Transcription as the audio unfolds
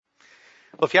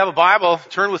Well, if you have a Bible,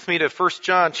 turn with me to 1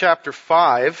 John chapter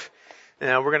 5.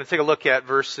 And we're going to take a look at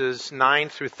verses 9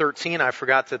 through 13. I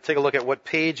forgot to take a look at what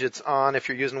page it's on if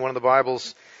you're using one of the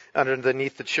Bibles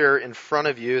underneath the chair in front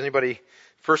of you. Anybody,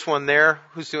 first one there?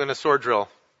 Who's doing a sword drill?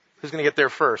 Who's going to get there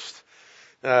first?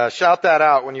 Shout that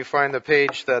out when you find the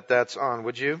page that's on,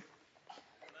 would you?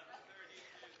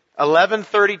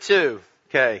 1132.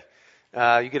 Okay.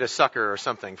 You get a sucker or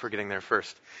something for getting there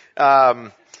first.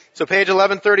 So page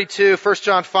 1132, 1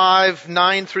 John 5,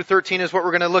 9 through 13 is what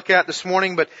we're going to look at this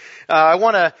morning. But I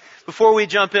want to, before we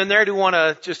jump in there, I do want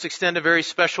to just extend a very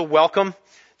special welcome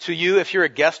to you if you're a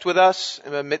guest with us.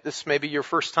 This may be your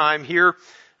first time here.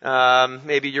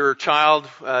 Maybe your child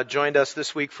joined us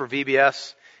this week for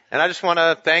VBS. And I just want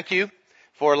to thank you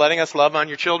for letting us love on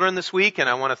your children this week. And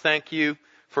I want to thank you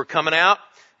for coming out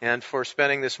and for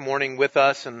spending this morning with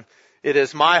us. And it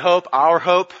is my hope, our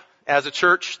hope, as a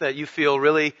church, that you feel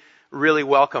really, really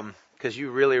welcome, because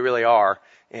you really, really are.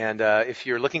 And if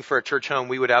you're looking for a church home,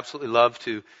 we would absolutely love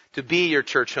to be your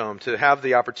church home, to have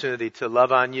the opportunity to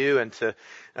love on you and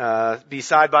to be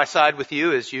side by side with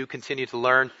you as you continue to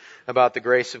learn about the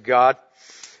grace of God.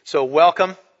 So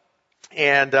welcome.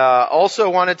 And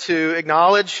also wanted to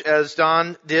acknowledge, as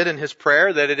Don did in his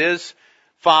prayer, that it is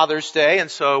Father's Day, and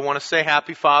so I want to say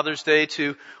Happy Father's Day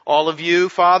to all of you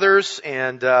fathers,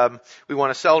 and we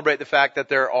want to celebrate the fact that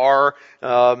there are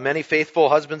many faithful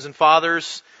husbands and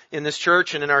fathers in this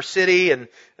church and in our city, and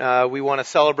we want to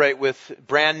celebrate with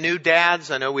brand new dads.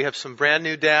 I know we have some brand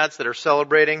new dads that are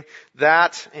celebrating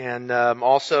that, and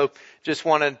also just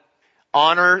want to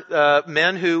honor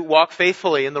men who walk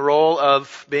faithfully in the role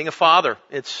of being a father.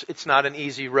 It's not an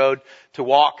easy road to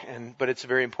walk, but it's a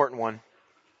very important one.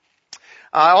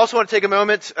 I also want to take a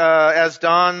moment, as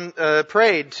Don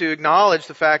prayed, to acknowledge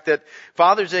the fact that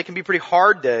Father's Day can be a pretty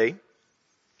hard day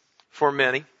for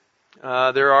many.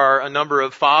 There are a number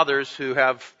of fathers who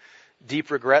have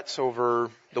deep regrets over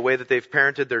the way that they've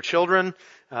parented their children.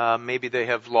 Maybe they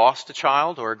have lost a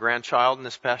child or a grandchild in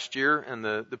this past year, and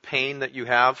the pain that you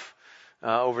have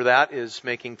over that is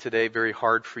making today very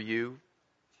hard for you.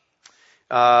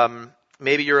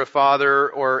 Maybe you're a father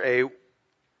or a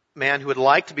man who would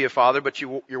like to be a father, but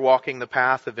you're walking the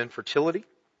path of infertility,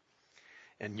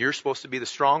 and you're supposed to be the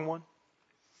strong one.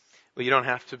 Well, you don't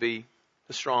have to be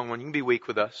the strong one. You can be weak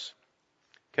with us.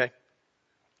 Okay?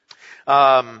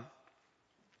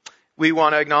 We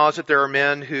want to acknowledge that there are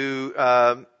men who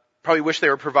probably wish they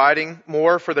were providing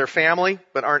more for their family,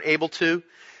 but aren't able to.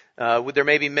 There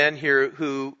may be men here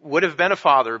who would have been a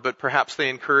father, but perhaps they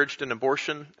encouraged an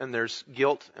abortion, and there's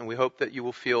guilt, and we hope that you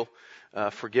will feel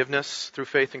forgiveness through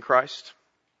faith in Christ.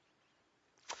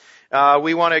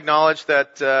 We want to acknowledge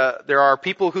that there are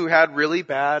people who had really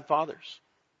bad fathers.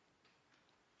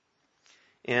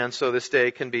 And so this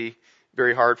day can be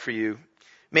very hard for you.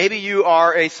 Maybe you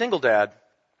are a single dad,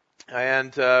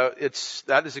 and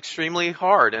that is extremely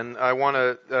hard. And I want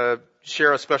to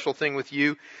share a special thing with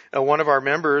you. One of our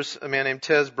members, a man named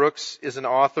Tez Brooks, is an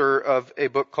author of a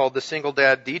book called The Single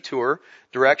Dad Detour,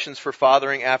 Directions for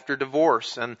Fathering After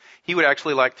Divorce. And he would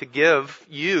actually like to give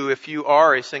you, if you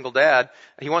are a single dad,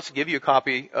 he wants to give you a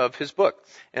copy of his book.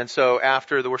 And so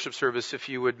after the worship service, if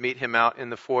you would meet him out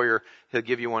in the foyer, he'll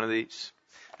give you one of these.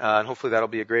 And hopefully that'll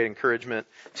be a great encouragement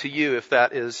to you if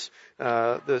that is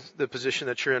the position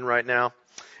that you're in right now.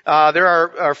 There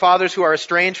are fathers who are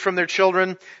estranged from their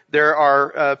children. There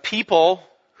are people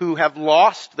who have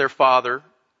lost their father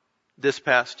this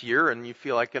past year, and you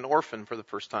feel like an orphan for the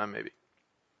first time maybe.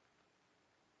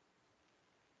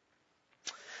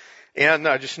 And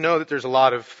I just know that there's a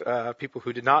lot of people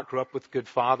who did not grow up with good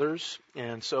fathers,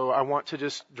 and so I want to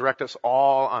just direct us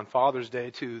all on Father's Day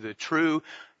to the true,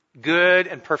 good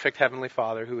and perfect Heavenly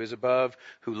Father who is above,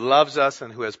 who loves us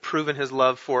and who has proven His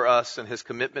love for us and His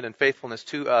commitment and faithfulness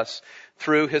to us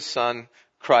through His Son,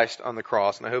 Christ on the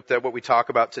cross. And I hope that what we talk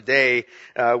about today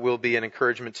will be an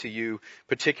encouragement to you,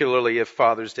 particularly if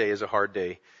Father's Day is a hard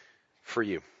day for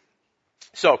you.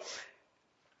 So,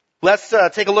 let's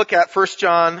take a look at 1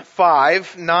 John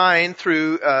 5, 9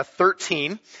 through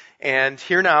 13, and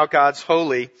hear now God's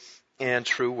holy and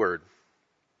true word.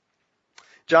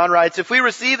 John writes, "If we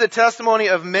receive the testimony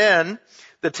of men,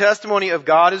 the testimony of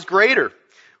God is greater.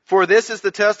 For this is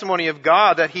the testimony of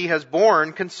God that He has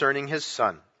borne concerning His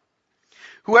Son.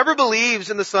 Whoever believes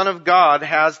in the Son of God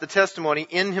has the testimony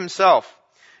in himself.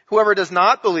 Whoever does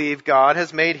not believe God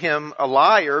has made him a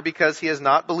liar, because he has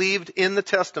not believed in the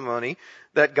testimony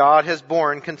that God has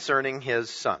borne concerning His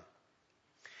Son.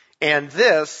 And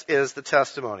this is the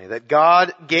testimony, that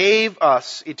God gave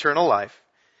us eternal life,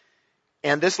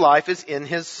 and this life is in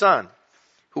His Son.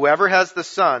 Whoever has the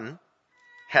Son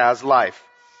has life.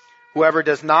 Whoever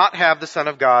does not have the Son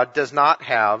of God does not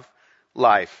have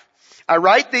life. I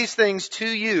write these things to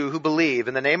you who believe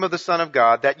in the name of the Son of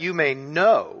God, that you may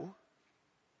know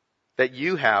that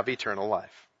you have eternal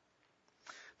life.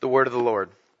 The word of the Lord.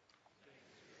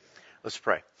 Let's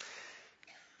pray.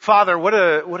 Father, what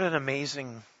an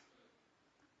amazing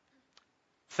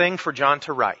thing for John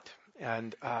to write,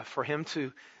 and for him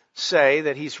to say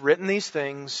that he's written these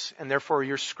things, and therefore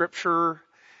your scripture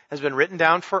has been written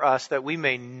down for us that we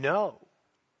may know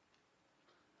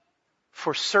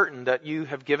for certain that you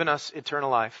have given us eternal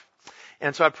life.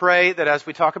 And so I pray that as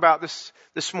we talk about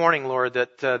this morning, Lord,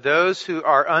 that those who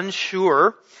are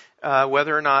unsure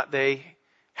whether or not they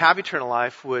have eternal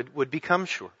life would become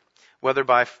sure, whether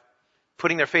by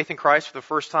putting their faith in Christ for the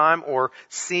first time or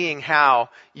seeing how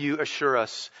you assure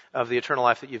us of the eternal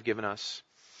life that you've given us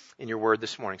in your word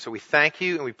this morning. So we thank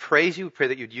you and we praise you. We pray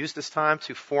that you'd use this time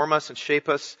to form us and shape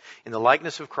us in the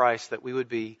likeness of Christ, that we would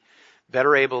be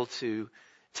better able to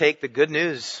take the good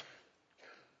news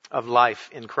of life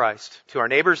in Christ to our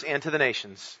neighbors and to the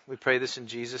nations. We pray this in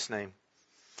Jesus' name.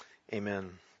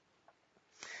 Amen.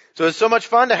 So it's so much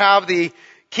fun to have the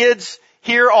kids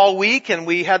here all week, and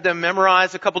we had them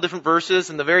memorize a couple different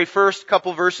verses, and the very first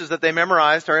couple verses that they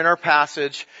memorized are in our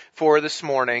passage for this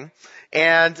morning.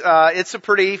 And it's a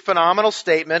pretty phenomenal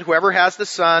statement. Whoever has the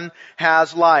Son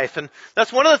has life. And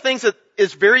that's one of the things that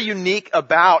is very unique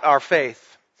about our faith.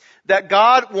 That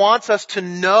God wants us to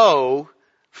know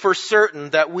for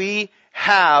certain that we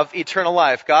have eternal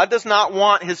life. God does not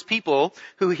want His people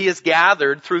who He has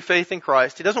gathered through faith in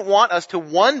Christ. He doesn't want us to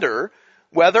wonder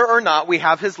whether or not we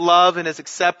have His love and His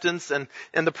acceptance and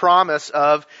the promise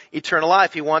of eternal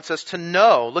life. He wants us to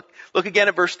know. Look again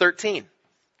at verse 13.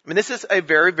 I mean, this is a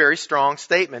very, very strong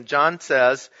statement. John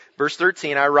says, verse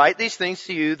 13, I write these things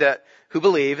to you who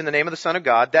believe in the name of the Son of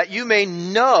God, that you may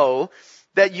know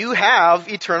that you have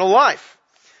eternal life.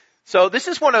 So this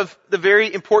is one of the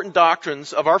very important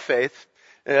doctrines of our faith.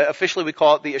 Officially we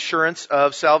call it the assurance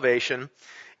of salvation.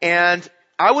 And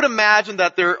I would imagine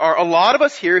that there are a lot of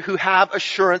us here who have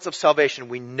assurance of salvation.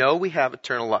 We know we have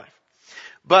eternal life.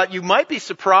 But you might be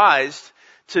surprised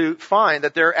to find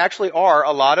that there actually are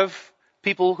a lot of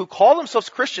people who call themselves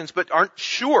Christians but aren't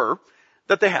sure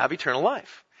that they have eternal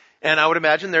life. And I would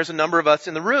imagine there's a number of us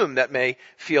in the room that may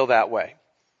feel that way.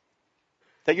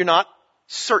 That you're not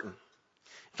certain.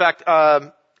 In fact,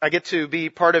 I get to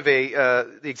be part of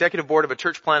the executive board of a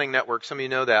church planting network. Some of you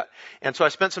know that. And so I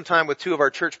spent some time with two of our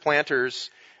church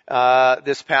planters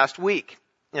this past week.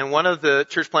 And one of the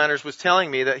church planters was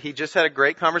telling me that he just had a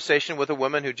great conversation with a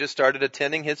woman who just started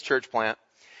attending his church plant.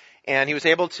 And he was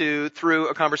able to, through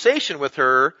a conversation with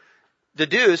her,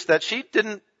 deduce that she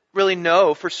didn't really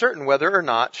know for certain whether or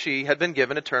not she had been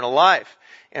given eternal life.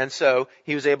 And so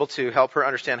he was able to help her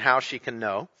understand how she can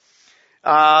know.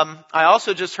 I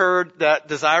also just heard that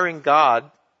Desiring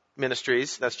God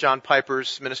Ministries, that's John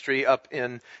Piper's ministry up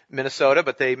in Minnesota,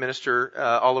 but they minister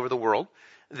all over the world.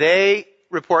 They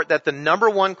report that the number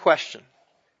one question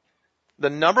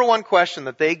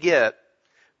that they get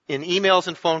in emails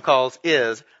and phone calls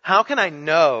is, how can I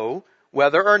know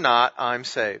whether or not I'm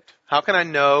saved? How can I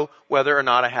know whether or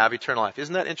not I have eternal life?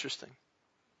 Isn't that interesting?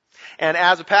 And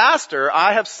as a pastor,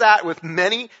 I have sat with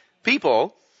many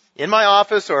people in my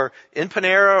office or in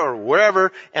Panera or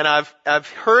wherever, and I've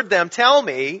heard them tell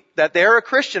me that they're a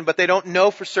Christian, but they don't know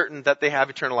for certain that they have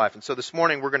eternal life. And so this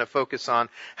morning we're going to focus on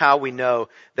how we know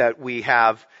that we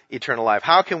have eternal life.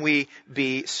 How can we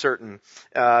be certain?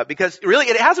 Because really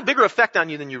it has a bigger effect on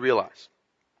you than you realize.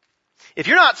 If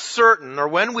you're not certain, or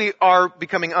when we are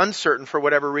becoming uncertain for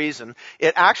whatever reason,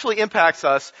 it actually impacts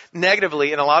us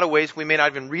negatively in a lot of ways we may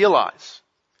not even realize.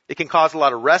 It can cause a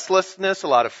lot of restlessness, a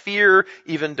lot of fear,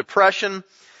 even depression.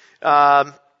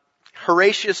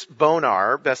 Horatius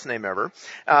Bonar, best name ever,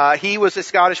 he was a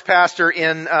Scottish pastor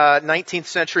in 19th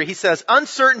century. He says,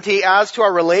 uncertainty as to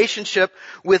our relationship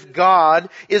with God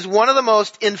is one of the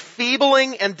most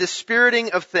enfeebling and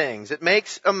dispiriting of things. It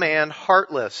makes a man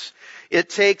heartless. It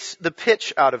takes the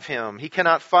pitch out of him. He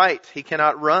cannot fight. He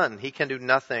cannot run. He can do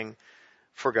nothing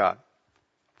for God.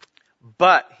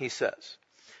 But, he says,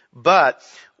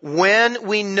 when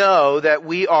we know that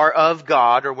we are of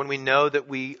God, or when we know that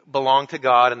we belong to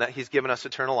God and that He's given us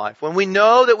eternal life, when we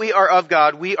know that we are of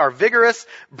God, we are vigorous,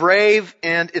 brave,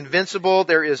 and invincible.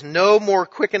 There is no more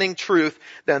quickening truth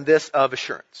than this of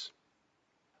assurance.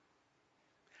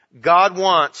 God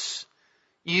wants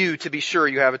you to be sure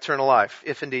you have eternal life,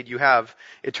 if indeed you have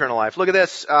eternal life. Look at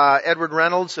this. Edward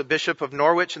Reynolds, a bishop of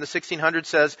Norwich in the 1600s,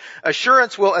 says,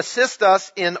 assurance will assist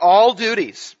us in all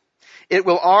duties. It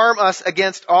will arm us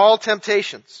against all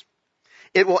temptations.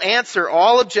 It will answer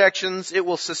all objections. It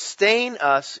will sustain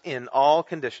us in all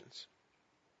conditions.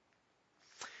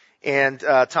 And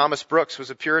Thomas Brooks was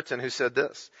a Puritan who said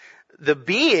this: the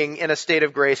being in a state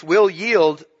of grace will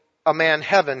yield a man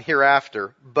heaven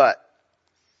hereafter, but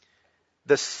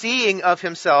the seeing of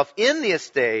himself in the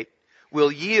estate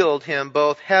will yield him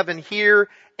both heaven here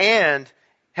and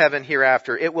heaven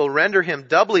hereafter. It will render him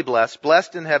doubly blessed,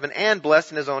 blessed in heaven and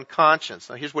blessed in his own conscience.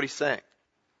 Now here's what he's saying.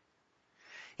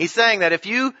 He's saying that if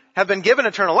you have been given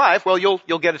eternal life, well, you'll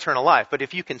get eternal life. But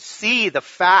if you can see the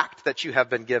fact that you have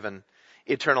been given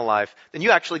eternal life, then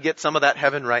you actually get some of that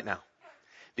heaven right now.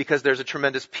 Because there's a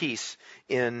tremendous peace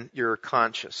in your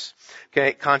consciousness,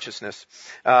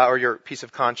 or your peace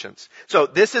of conscience. So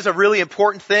this is a really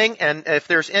important thing, and if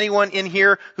there's anyone in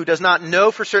here who does not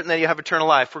know for certain that you have eternal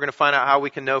life, we're going to find out how we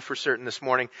can know for certain this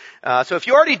morning. So if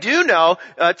you already do know,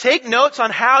 take notes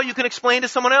on how you can explain to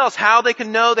someone else how they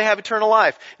can know they have eternal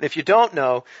life. And if you don't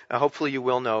know, hopefully you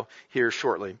will know here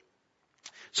shortly.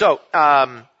 So,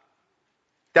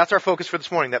 that's our focus for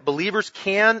this morning, that believers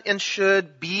can and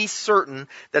should be certain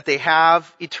that they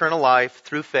have eternal life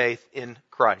through faith in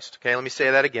Christ. Okay, let me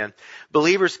say that again.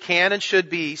 Believers can and should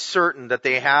be certain that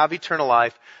they have eternal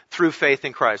life through faith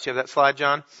in Christ. You have that slide,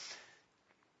 John?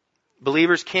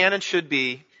 Believers can and should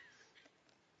be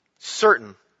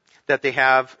certain that they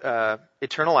have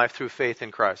eternal life through faith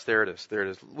in Christ. There it is. There it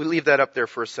is. We'll leave that up there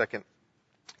for a second,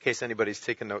 in case anybody's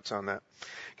taking notes on that.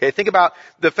 Okay, think about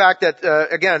the fact that,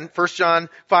 again, 1 John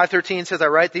 5:13 says, I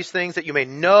write these things that you may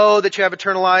know that you have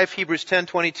eternal life. Hebrews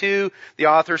 10:22, the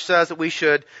author says that we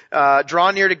should draw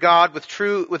near to God with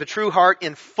a true heart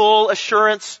in full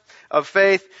assurance of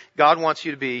faith. God wants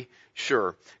you to be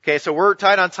sure. Okay, so we're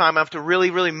tight on time. I have to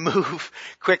really, really move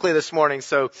quickly this morning.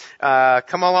 So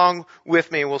come along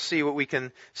with me and we'll see what we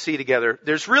can see together.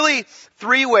 There's really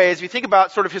three ways. If you think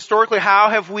about sort of historically, how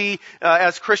have we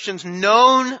as Christians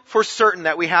known for certain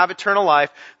that we have eternal life?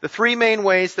 The three main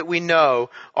ways that we know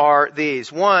are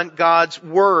these. One, God's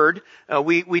Word.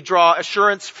 We draw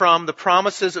assurance from the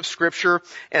promises of Scripture.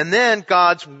 And then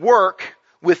God's work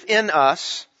within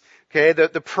us. Okay,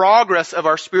 the progress of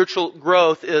our spiritual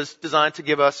growth is designed to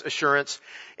give us assurance.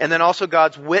 And then also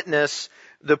God's witness,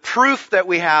 the proof that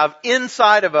we have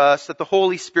inside of us that the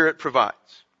Holy Spirit provides.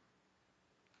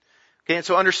 Okay, and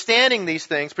so understanding these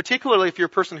things, particularly if you're a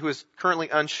person who is currently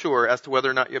unsure as to whether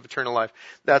or not you have eternal life,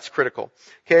 that's critical.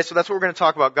 Okay, so that's what we're going to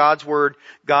talk about: God's Word,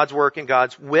 God's work, and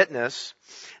God's witness.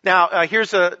 Now, here's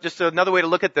just another way to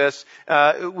look at this.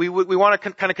 We want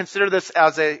to kind of consider this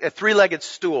as a three-legged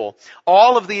stool.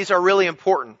 All of these are really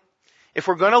important. If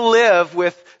we're going to live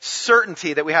with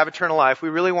certainty that we have eternal life, we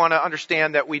really want to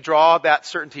understand that we draw that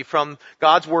certainty from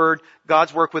God's Word,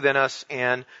 God's work within us,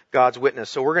 and God's witness.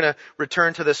 So we're going to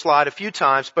return to this slide a few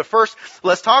times. But first,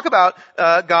 let's talk about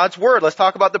God's Word. Let's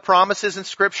talk about the promises in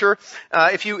Scripture.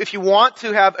 If you want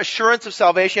to have assurance of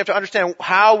salvation, you have to understand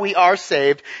how we are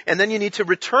saved, and then you need to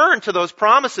return to those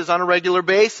promises on a regular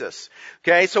basis.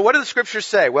 Okay, so what do the Scriptures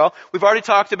say? Well, we've already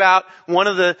talked about one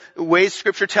of the ways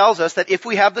Scripture tells us that if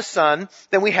we have the Son,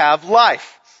 then we have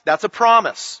life. That's a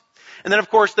promise. And then, of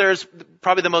course, there's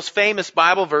probably the most famous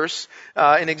Bible verse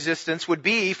in existence would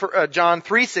be for John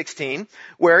 3:16,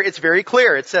 where it's very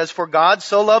clear. It says, "For God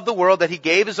so loved the world that He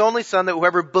gave His only Son, that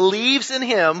whoever believes in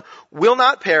Him will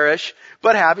not perish,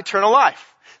 but have eternal life."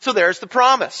 So there's the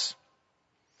promise.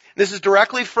 This is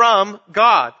directly from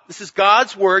God. This is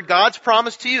God's Word, God's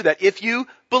promise to you that if you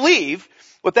believe,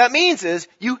 what that means is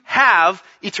you have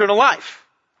eternal life.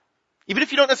 Even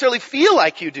if you don't necessarily feel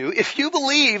like you do, if you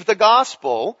believe the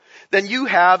gospel, then you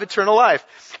have eternal life.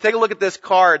 Take a look at this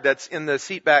card that's in the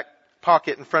seat back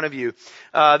pocket in front of you.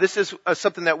 This is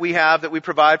something that we have that we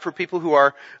provide for people who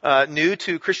are new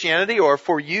to Christianity, or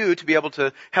for you to be able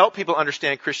to help people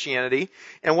understand Christianity.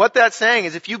 And what that's saying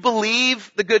is if you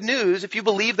believe the good news, if you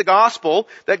believe the gospel,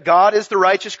 that God is the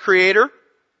righteous creator,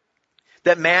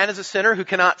 that man is a sinner who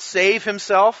cannot save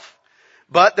himself,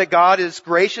 but that God is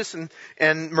gracious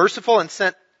and merciful and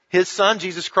sent His Son,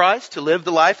 Jesus Christ, to live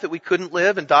the life that we couldn't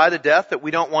live and die the death that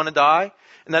we don't want to die.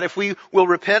 And that if we will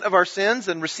repent of our sins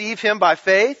and receive Him by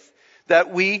faith,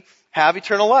 that we have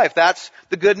eternal life. That's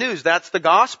the good news. That's the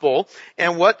gospel.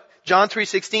 And what John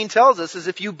 3:16 tells us is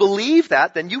if you believe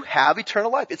that, then you have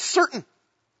eternal life. It's certain.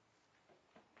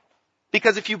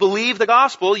 Because if you believe the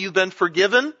gospel, you've been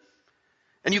forgiven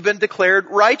and you've been declared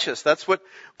righteous. That's what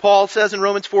Paul says in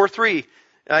Romans 4:3.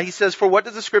 He says, "For what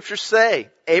does the Scripture say?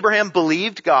 Abraham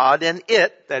believed God, and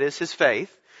it," that is his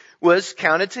faith, "was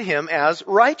counted to him as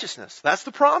righteousness." That's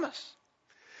the promise.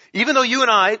 Even though you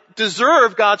and I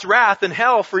deserve God's wrath in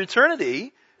hell for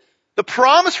eternity, the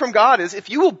promise from God is if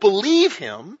you will believe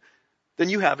Him, then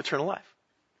you have eternal life.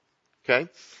 Okay?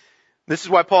 This is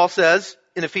why Paul says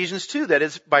in Ephesians 2 that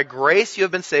is by grace you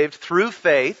have been saved through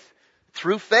faith,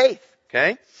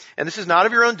 okay? And this is not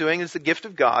of your own doing, it's the gift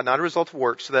of God, not a result of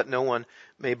works, so that no one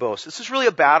may boast. This is really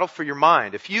a battle for your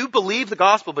mind. If you believe the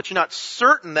gospel, but you're not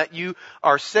certain that you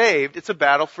are saved, it's a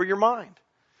battle for your mind.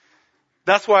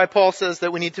 That's why Paul says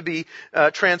that we need to be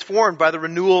transformed by the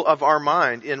renewal of our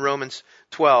mind in Romans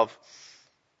 12.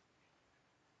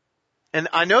 And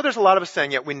I know there's a lot of us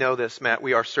saying, yeah, we know this, Matt,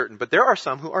 we are certain. But there are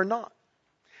some who are not.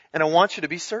 And I want you to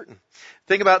be certain.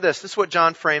 Think about this. This is what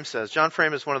John Frame says. John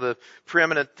Frame is one of the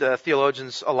preeminent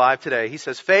theologians alive today. He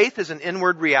says, faith is an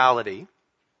inward reality.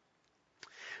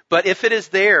 But if it is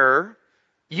there,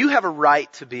 you have a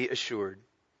right to be assured.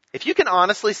 If you can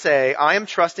honestly say, I am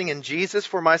trusting in Jesus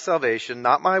for my salvation,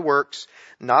 not my works,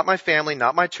 not my family,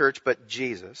 not my church, but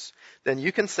Jesus, then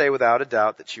you can say without a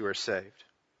doubt that you are saved.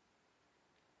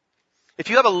 If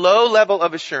you have a low level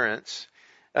of assurance,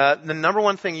 the number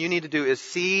one thing you need to do is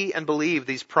see and believe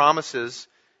these promises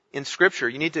in Scripture.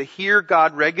 You need to hear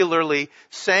God regularly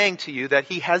saying to you that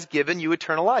He has given you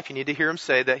eternal life. You need to hear Him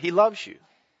say that He loves you.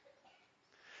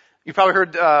 You probably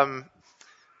heard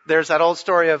there's that old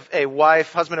story of a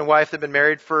husband and wife that have been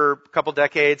married for a couple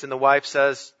decades, and the wife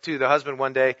says to the husband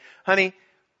one day, honey,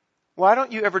 why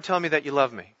don't you ever tell me that you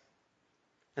love me?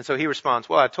 And so he responds,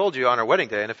 well, I told you on our wedding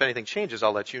day, and if anything changes,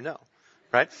 I'll let you know.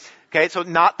 Right? Okay, so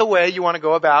not the way you want to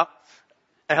go about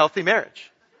a healthy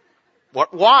marriage.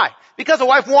 Why? Because a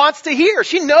wife wants to hear.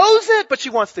 She knows it, but she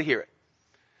wants to hear it.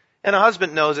 And a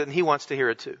husband knows it, and he wants to hear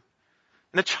it too.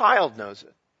 And a child knows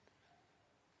it.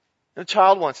 And a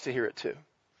child wants to hear it too.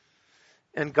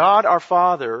 And God, our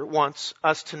Father, wants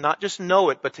us to not just know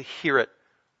it, but to hear it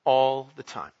all the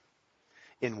time.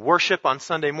 In worship on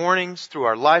Sunday mornings, through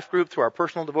our life group, through our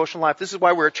personal devotional life. This is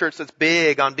why we're a church that's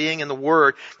big on being in the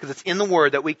Word, because it's in the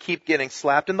Word that we keep getting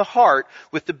slapped in the heart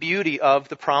with the beauty of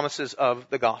the promises of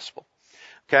the gospel.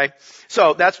 Okay?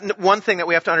 So that's one thing that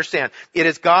we have to understand. It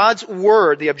is God's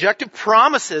Word, the objective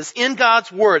promises in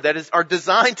God's Word that are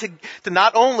designed to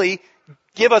not only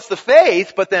give us the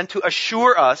faith, but then to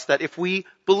assure us that if we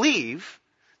believe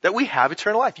that we have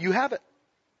eternal life. You have it.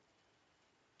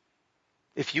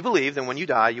 If you believe, then when you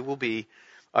die, you will be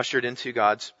ushered into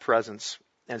God's presence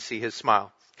and see His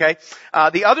smile. Okay?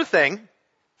 The other thing,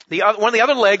 one of the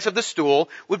other legs of the stool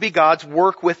would be God's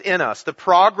work within us, the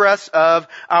progress of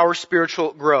our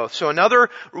spiritual growth. So another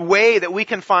way that we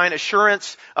can find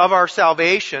assurance of our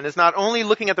salvation is not only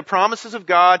looking at the promises of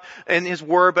God and His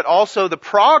Word, but also the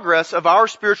progress of our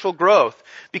spiritual growth.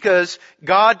 Because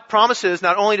God promises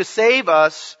not only to save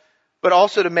us, but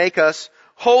also to make us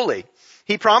holy.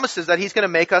 He promises that He's going to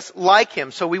make us like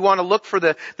Him. So we want to look for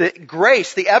the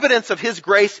grace, the evidence of His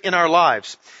grace in our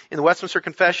lives. In the Westminster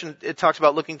Confession, it talks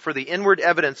about looking for the inward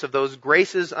evidence of those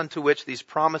graces unto which these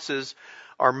promises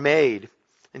are made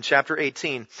in chapter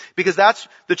 18. Because that's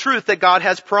the truth that God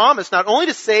has promised not only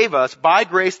to save us by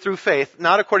grace through faith,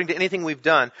 not according to anything we've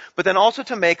done, but then also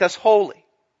to make us holy.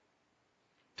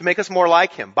 To make us more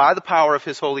like Him by the power of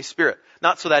His Holy Spirit.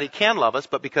 Not so that He can love us,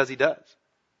 but because He does.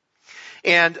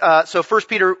 And so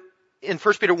in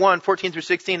 1 Peter 1, 14 through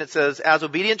 16, it says, as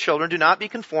obedient children, do not be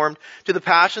conformed to the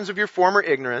passions of your former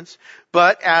ignorance,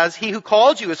 but as He who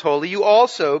called you is holy, you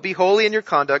also be holy in your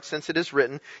conduct, since it is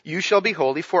written, you shall be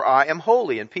holy, for I am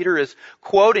holy. And Peter is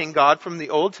quoting God from the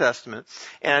Old Testament,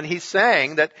 and he's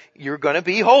saying that you're going to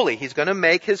be holy. He's going to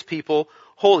make His people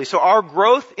holy. So our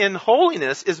growth in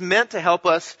holiness is meant to help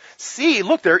us see,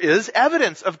 look, there is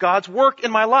evidence of God's work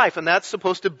in my life, and that's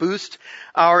supposed to boost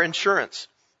our assurance.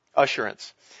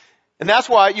 And that's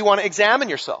why you want to examine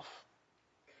yourself.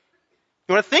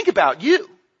 You want to think about you.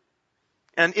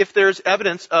 And if there's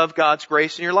evidence of God's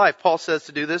grace in your life. Paul says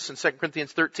to do this in 2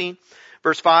 Corinthians 13,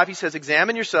 verse 5. He says,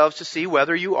 examine yourselves to see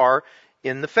whether you are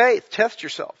in the faith. Test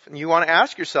yourself. And you want to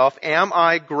ask yourself, am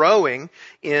I growing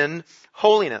in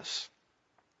holiness?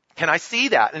 Can I see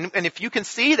that? And if you can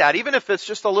see that, even if it's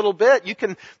just a little bit, you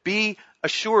can be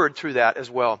assured through that as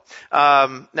well.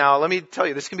 Now, let me tell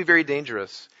you, this can be very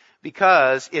dangerous.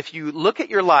 Because if you look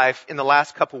at your life in the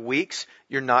last couple weeks,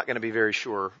 you're not going to be very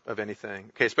sure of anything.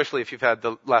 Okay, especially if you've had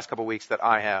the last couple weeks that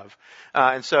I have.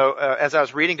 And so, as I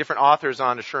was reading different authors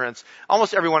on assurance,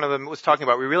 almost every one of them was talking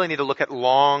about we really need to look at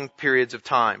long periods of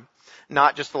time,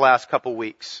 not just the last couple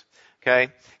weeks.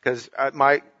 Okay, because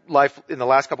my life in the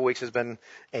last couple of weeks has been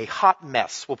a hot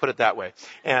mess. We'll put it that way.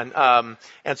 And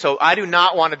so I do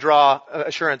not want to draw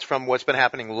assurance from what's been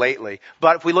happening lately.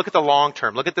 But if we look at the long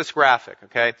term, look at this graphic,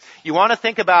 okay? You want to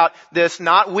think about this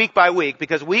not week by week,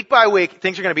 because week by week,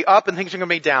 things are going to be up and things are going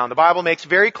to be down. The Bible makes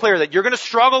very clear that you're going to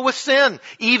struggle with sin,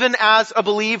 even as a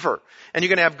believer. And you're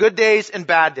going to have good days and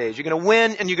bad days. You're going to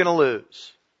win and you're going to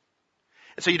lose.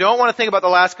 And so you don't want to think about the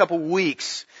last couple of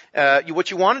weeks.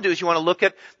 What you want to do is you want to look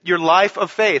at your life of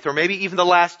faith, or maybe even the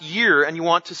last year, and you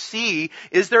want to see,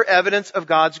 is there evidence of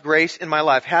God's grace in my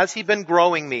life? Has He been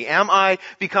growing me? Am I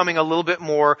becoming a little bit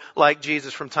more like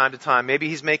Jesus from time to time? Maybe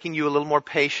He's making you a little more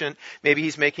patient. Maybe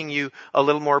He's making you a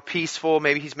little more peaceful.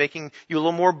 Maybe He's making you a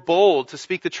little more bold to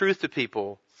speak the truth to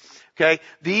people. Okay,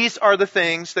 these are the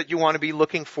things that you want to be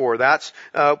looking for. That's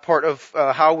part of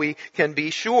how we can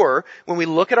be sure when we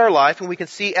look at our life and we can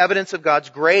see evidence of God's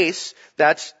grace.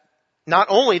 That's not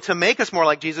only to make us more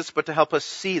like Jesus, but to help us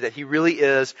see that He really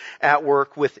is at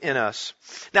work within us.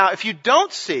 Now, if you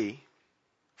don't see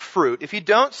fruit, if you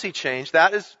don't see change,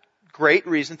 that is great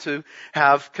reason to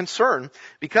have concern.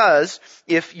 Because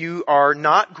if you are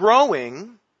not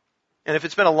growing, and if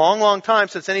it's been a long, long time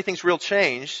since anything's real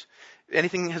changed,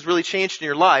 anything has really changed in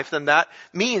your life, then that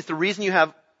means the reason you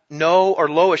have no or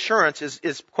low assurance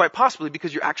is quite possibly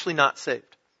because you're actually not saved.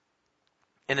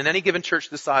 And in any given church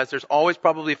this size, there's always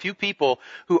probably a few people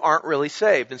who aren't really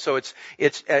saved. And so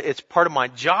it's part of my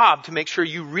job to make sure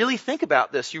you really think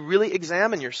about this. You really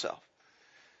examine yourself.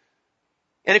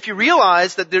 And if you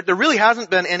realize that there really hasn't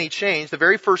been any change, the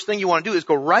very first thing you want to do is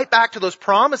go right back to those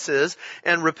promises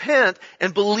and repent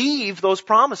and believe those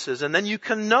promises. And then you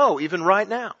can know even right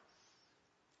now.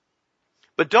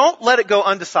 But don't let it go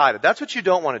undecided. That's what you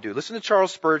don't want to do. Listen to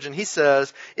Charles Spurgeon. He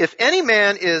says, if any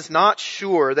man is not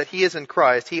sure that he is in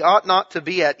Christ, he ought not to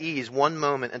be at ease one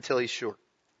moment until he's sure.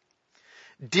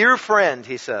 Dear friend,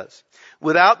 he says,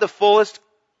 without the fullest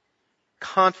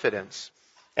confidence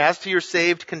as to your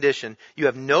saved condition, you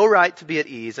have no right to be at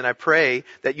ease, and I pray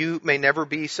that you may never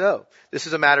be so. This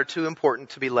is a matter too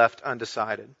important to be left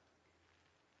undecided.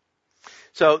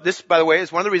 So this, by the way, is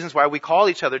one of the reasons why we call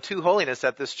each other to holiness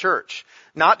at this church.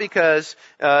 Not because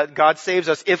God saves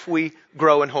us if we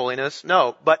grow in holiness.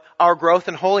 No, but our growth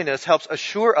in holiness helps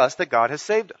assure us that God has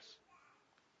saved us.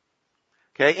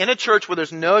 Okay, in a church where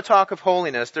there's no talk of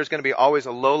holiness, there's going to be always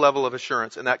a low level of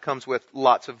assurance, and that comes with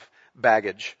lots of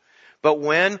baggage. But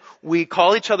when we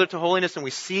call each other to holiness and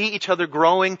we see each other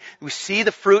growing, we see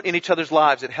the fruit in each other's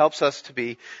lives, it helps us to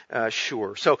be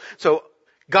sure. So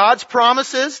God's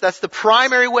promises, that's the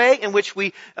primary way in which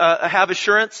we have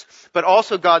assurance, but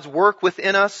also God's work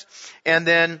within us. And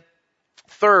then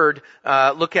third,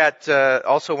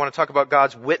 also want to talk about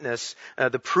God's witness,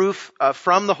 the proof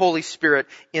from the Holy Spirit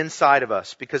inside of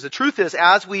us. Because the truth is,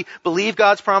 as we believe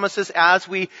God's promises, as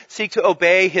we seek to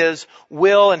obey His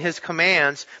will and His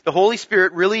commands, the Holy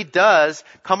Spirit really does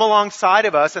come alongside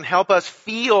of us and help us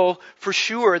feel for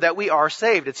sure that we are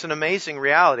saved. It's an amazing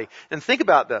reality. And think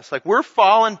about this, like we're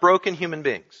fallen, broken human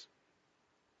beings.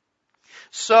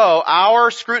 So our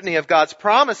scrutiny of God's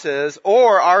promises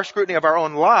or our scrutiny of our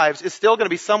own lives is still going to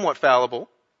be somewhat fallible.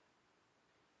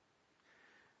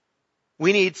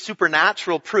 We need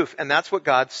supernatural proof, and that's what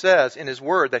God says in His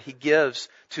Word that He gives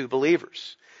to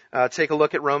believers. Take a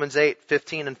look at Romans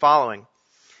 8:15 and following.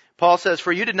 Paul says,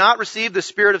 for you did not receive the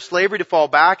spirit of slavery to fall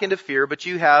back into fear, but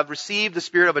you have received the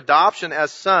spirit of adoption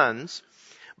as sons,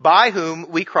 by whom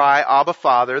we cry, Abba,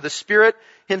 Father. The Spirit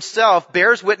Himself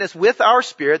bears witness with our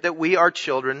spirit that we are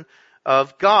children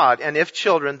of God. And if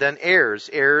children, then heirs,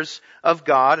 heirs of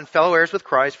God and fellow heirs with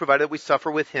Christ, provided that we suffer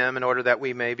with Him in order that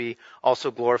we may be also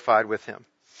glorified with Him.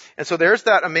 And so there's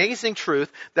that amazing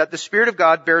truth that the Spirit of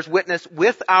God bears witness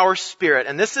with our spirit.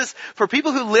 And this is, for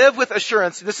people who live with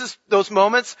assurance, this is those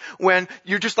moments when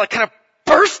you're just like kind of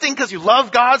bursting because you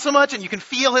love God so much and you can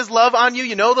feel His love on you.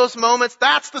 You know those moments.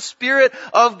 That's the Spirit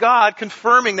of God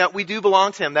confirming that we do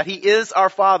belong to Him, that He is our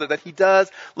Father, that He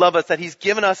does love us, that He's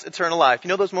given us eternal life. You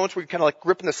know those moments where you're kind of like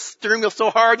gripping the steering wheel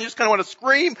so hard and you just kind of want to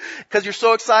scream because you're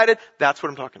so excited? That's what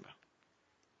I'm talking about.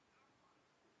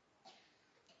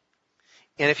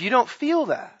 And if you don't feel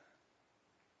that,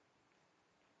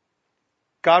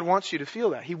 God wants you to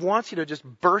feel that. He wants you to just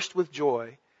burst with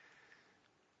joy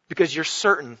because you're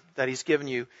certain that He's given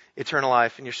you eternal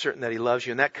life and you're certain that He loves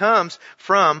you. And that comes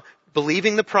from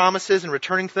believing the promises and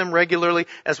returning to them regularly,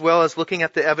 as well as looking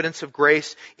at the evidence of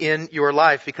grace in your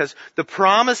life. Because the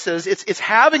promises, it's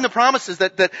having the promises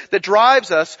that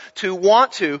drives us to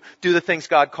want to do the things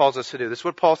God calls us to do. This is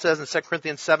what Paul says in 2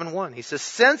 Corinthians 7:1. He says,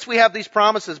 since we have these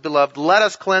promises, beloved, let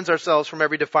us cleanse ourselves from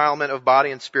every defilement of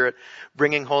body and spirit,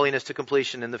 bringing holiness to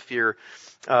completion in the fear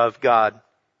of God.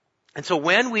 And so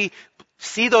when we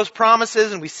see those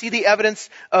promises and we see the evidence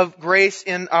of grace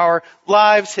in our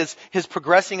lives, His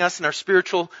progressing us in our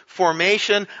spiritual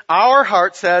formation, our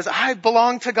heart says, I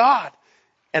belong to God.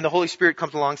 And the Holy Spirit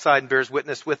comes alongside and bears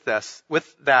witness with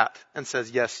that, and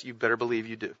says, yes, you better believe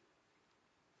you do.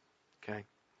 Okay?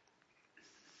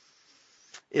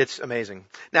 It's amazing.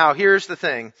 Now, here's the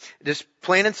thing. Just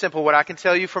plain and simple, what I can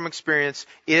tell you from experience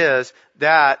is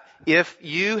that if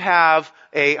you have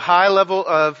a high level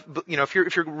of,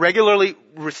 if you're regularly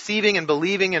receiving and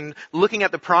believing and looking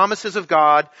at the promises of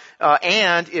God,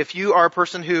 and if you are a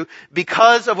person who,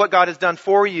 because of what God has done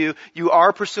for you, you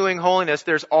are pursuing holiness,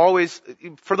 there's always,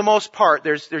 for the most part,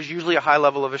 there's usually a high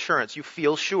level of assurance. You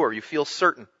feel sure. You feel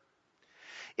certain.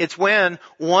 It's when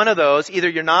one of those, either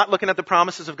you're not looking at the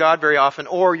promises of God very often,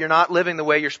 or you're not living the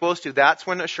way you're supposed to, that's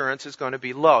when assurance is going to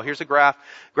be low. Here's a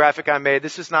graphic I made.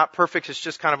 This is not perfect. It's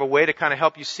just kind of a way to kind of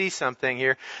help you see something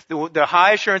here. The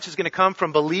high assurance is going to come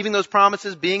from believing those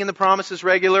promises, being in the promises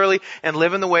regularly, and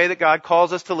living the way that God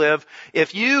calls us to live.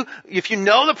 If you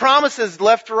know the promises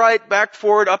left to right, back,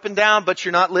 forward, up and down, but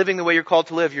you're not living the way you're called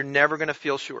to live, you're never going to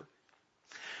feel sure.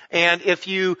 And if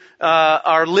you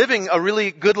are living a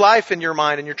really good life in your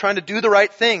mind and you're trying to do the right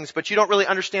things, but you don't really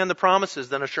understand the promises,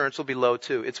 then assurance will be low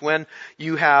too. It's when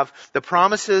you have the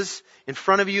promises in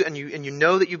front of you and you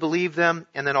know that you believe them,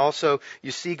 and then also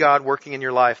you see God working in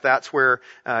your life. That's where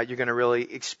you're going to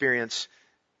really experience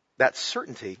that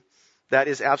certainty that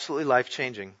is absolutely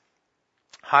life-changing.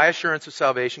 High assurance of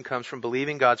salvation comes from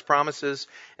believing God's promises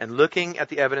and looking at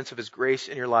the evidence of His grace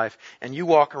in your life, and you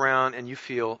walk around and you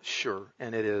feel sure,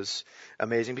 and it is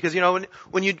amazing. Because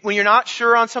when you're not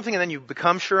sure on something and then you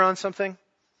become sure on something,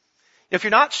 if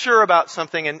you're not sure about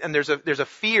something and there's a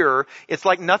fear, it's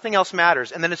like nothing else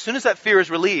matters. And then as soon as that fear is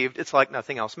relieved, it's like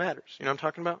nothing else matters. You know what I'm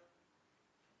talking about?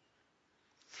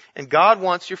 And God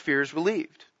wants your fears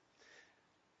relieved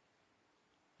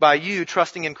by you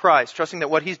trusting in Christ, trusting that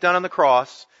what He's done on the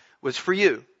cross was for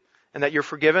you, and that you're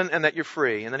forgiven and that you're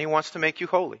free. And then He wants to make you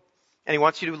holy. And He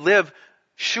wants you to live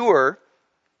sure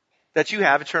that you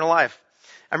have eternal life.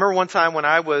 I remember one time when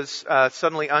I was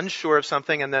suddenly unsure of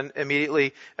something and then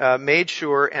immediately made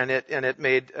sure, and it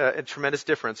made a tremendous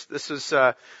difference. This was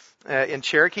in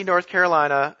Cherokee, North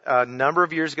Carolina, a number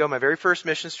of years ago, my very first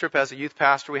missions trip as a youth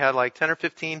pastor. We had like 10 or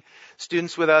 15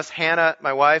 students with us. Hannah,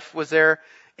 my wife, was there.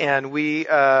 And we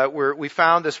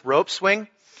found this rope swing.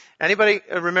 Anybody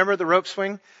remember the rope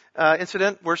swing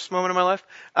incident? Worst moment of my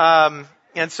life.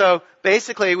 And so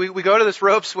basically we go to this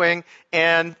rope swing,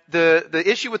 and the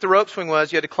issue with the rope swing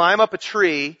was you had to climb up a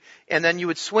tree, and then you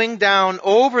would swing down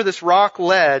over this rock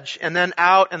ledge and then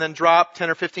out and then drop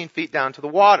 10 or 15 feet down to the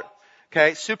water.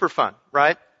 Okay, super fun,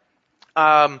 right?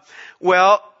 And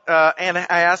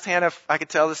I asked Hannah if I could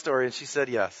tell the story, and she said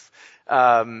yes.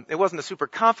 It wasn't a super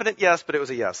confident yes, but it was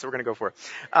a yes, so we're going to go for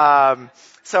it.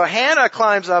 So Hannah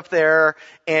climbs up there,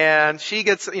 and she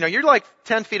gets, you're like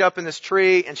 10 feet up in this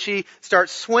tree, and she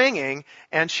starts swinging,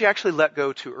 and she actually let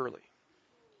go too early.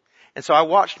 And so I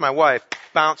watched my wife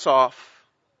bounce off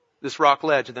this rock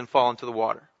ledge and then fall into the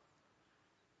water.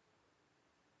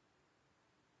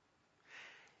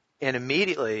 And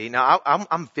immediately, now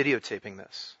I'm videotaping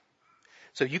this.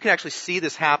 So you can actually see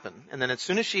this happen. And then as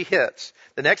soon as she hits,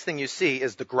 the next thing you see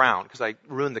is the ground, because I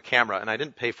ruined the camera and I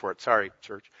didn't pay for it. Sorry,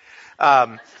 church.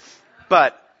 But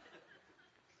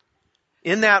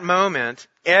in that moment,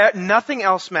 nothing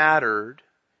else mattered.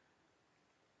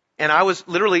 And I was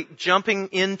literally jumping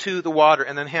into the water,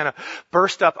 and then Hannah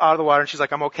burst up out of the water and she's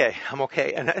like, I'm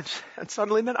okay. And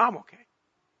suddenly then I'm okay.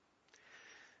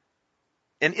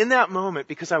 And in that moment,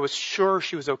 because I was sure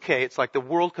she was okay, it's like the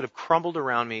world could have crumbled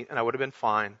around me and I would have been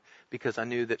fine because I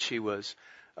knew that she was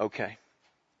okay.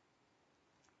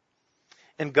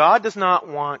 And God does not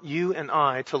want you and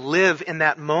I to live in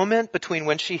that moment between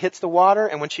when she hits the water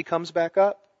and when she comes back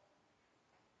up.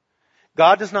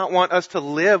 God does not want us to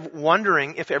live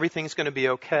wondering if everything's going to be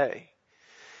okay.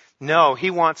 No, He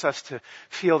wants us to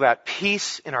feel that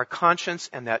peace in our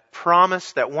conscience and that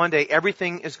promise that one day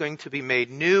everything is going to be made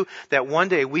new, that one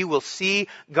day we will see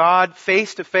God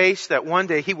face to face, that one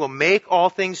day He will make all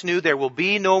things new. There will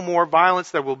be no more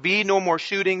violence. There will be no more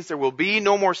shootings. There will be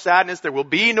no more sadness. There will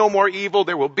be no more evil.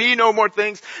 There will be no more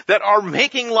things that are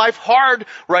making life hard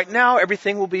right now.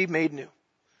 Everything will be made new.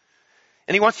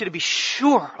 And He wants you to be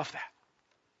sure of that.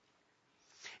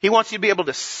 He wants you to be able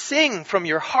to sing from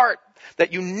your heart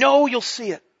that you know you'll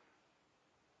see it.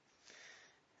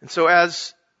 And so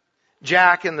as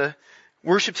Jack and the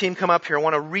worship team come up here, I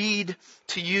want to read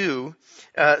to you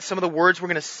some of the words we're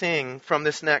going to sing from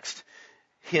this next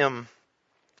hymn.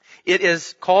 It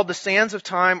is called The Sands of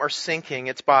Time Are Sinking.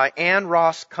 It's by Anne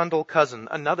Ross Kundal Cousin,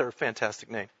 another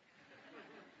fantastic name.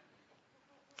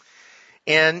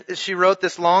 And she wrote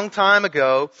this long time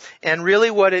ago, and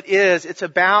really what it is, it's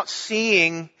about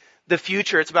seeing the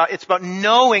future. It's about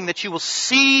knowing that you will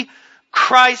see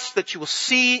Christ, that you will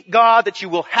see God, that you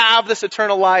will have this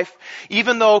eternal life,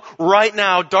 even though right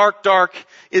now dark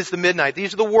is the midnight.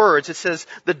 These are the words. It says,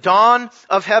 the dawn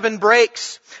of heaven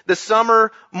breaks, the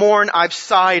summer morn I've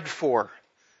sighed for.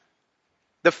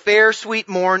 The fair sweet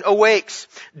morn awakes.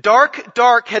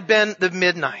 Dark had been the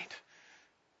midnight.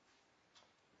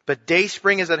 But day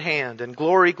spring is at hand, and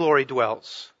glory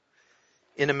dwells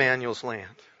in Emmanuel's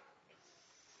land.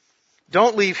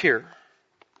 Don't leave here.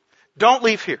 Don't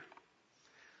leave here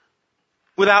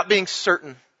without being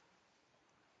certain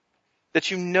that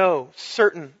you know,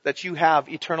 certain that you have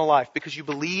eternal life because you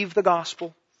believe the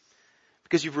gospel,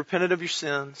 because you've repented of your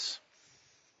sins,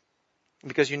 and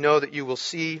because you know that you will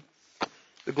see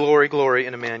the glory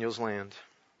in Emmanuel's land.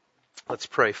 Let's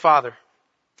pray. Father,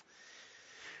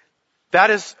 that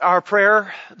is our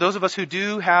prayer. Those of us who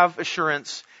do have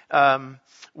assurance,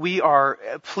 we are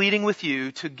pleading with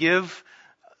you to give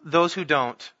those who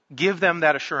don't, give them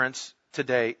that assurance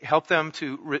today. Help them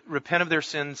to repent of their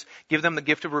sins, give them the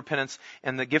gift of repentance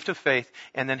and the gift of faith,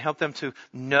 and then help them to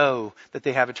know that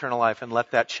they have eternal life and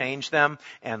let that change them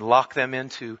and lock them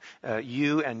into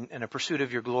you and a pursuit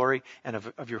of your glory and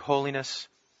of your holiness.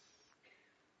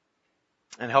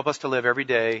 And help us to live every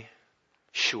day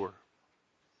sure.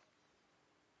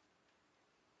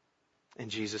 In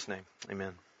Jesus' name,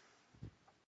 amen.